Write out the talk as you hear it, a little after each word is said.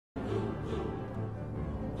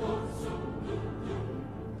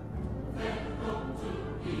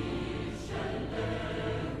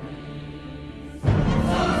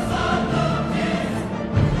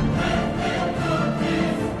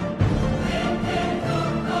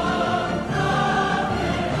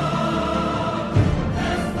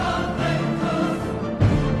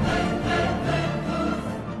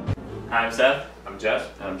I'm Seth. I'm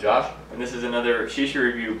Jeff. I'm Josh. And this is another Shisha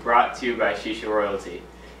review brought to you by Shisha Royalty.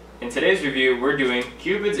 In today's review, we're doing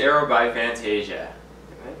Cupid's Arrow by Fantasia.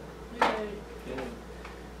 Yay.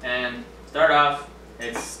 And start off,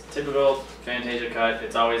 it's typical Fantasia cut.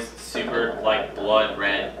 It's always super like blood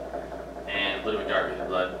red and a little bit darker than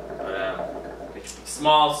blood. But it's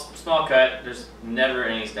small cut. There's never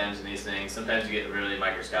any stems in these things. Sometimes you get really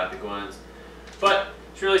microscopic ones, but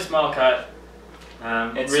it's really small cut.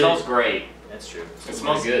 It really smells great. That's true. It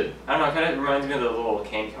smells good. I don't know, it kind of reminds me of the little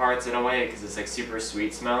candy hearts in a way because it's like super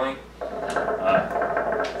sweet smelling.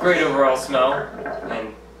 Great overall smell,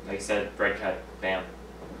 and like I said, bread cut, bam.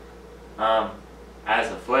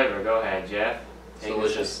 As a flavor, go ahead, Jeff. Take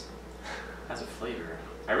delicious. As a flavor,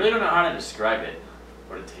 I really don't know how to describe it.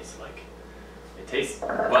 What it tastes like. It tastes,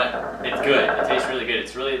 but it's good. It tastes really good.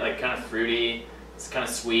 It's really like kind of fruity. It's kind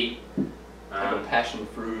of sweet. Like a passion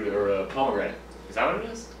fruit or a pomegranate. Is that what it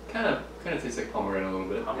is? Kind of tastes like pomegranate a little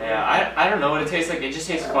bit. Yeah, I don't know what it tastes like. It just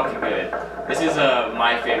tastes fucking good. This is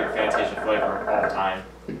my favorite Fantasia flavor of all time.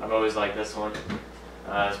 I've always liked this one.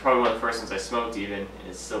 It's probably one of the first ones I smoked even, and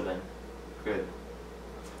it's still been good.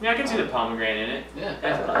 Yeah, I can see the pomegranate in it. Yeah,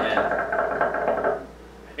 Definitely. Yeah.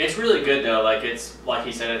 It's really good though. Like it's like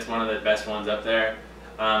he said, it's one of the best ones up there.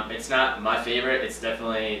 It's not my favorite. It's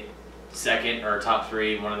definitely second or top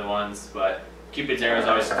three, one of the ones. But Cupid's Arrow is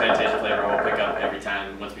always a Fantasia flavor we'll pick up every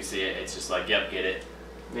time. Once we see it, it's just like, yep, get it.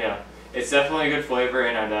 Yeah, it's definitely a good flavor,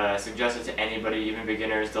 and I'd suggest it to anybody, even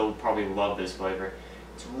beginners. They'll probably love this flavor.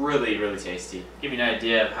 It's really, really tasty. Give you an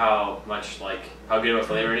idea of how good of a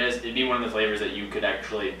flavor it is. It'd be one of the flavors that you could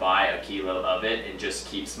actually buy a kilo of it and just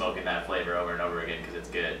keep smoking that flavor over and over again because it's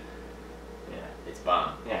good. Yeah, it's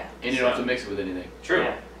bomb. Yeah, and you don't have to mix it with anything. True.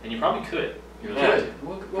 Yeah. And you probably could. You could.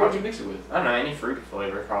 What would you mix it with? I don't know, any fruit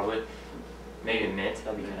flavor probably. Maybe mint.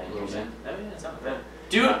 That'd be kind of little interesting. Oh yeah, it's not bad.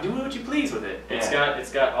 Do what you please with it. It's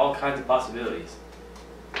got all kinds of possibilities.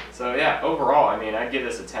 So yeah, overall, I mean, I'd give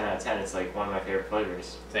this a 10 out of 10. It's like one of my favorite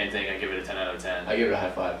flavors. Same thing. I give it a 10 out of 10. I give it a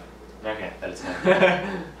high five. Okay. Out of 10.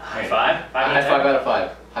 High five? High five out of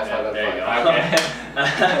 5. High five out of 5. There you go.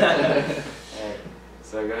 Okay.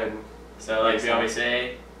 So go ahead. So like we always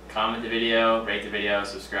say, comment the video, rate the video,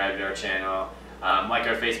 subscribe to our channel, like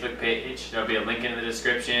our Facebook page. There'll be a link in the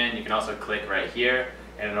description. You can also click right here,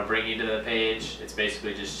 and it'll bring you to the page. It's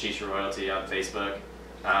basically just Shisha Royalty on Facebook.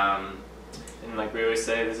 And like we always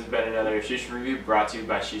say, this has been another Shisha review brought to you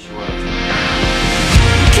by Shisha Royalty.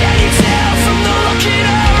 Can you tell from the look in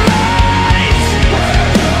her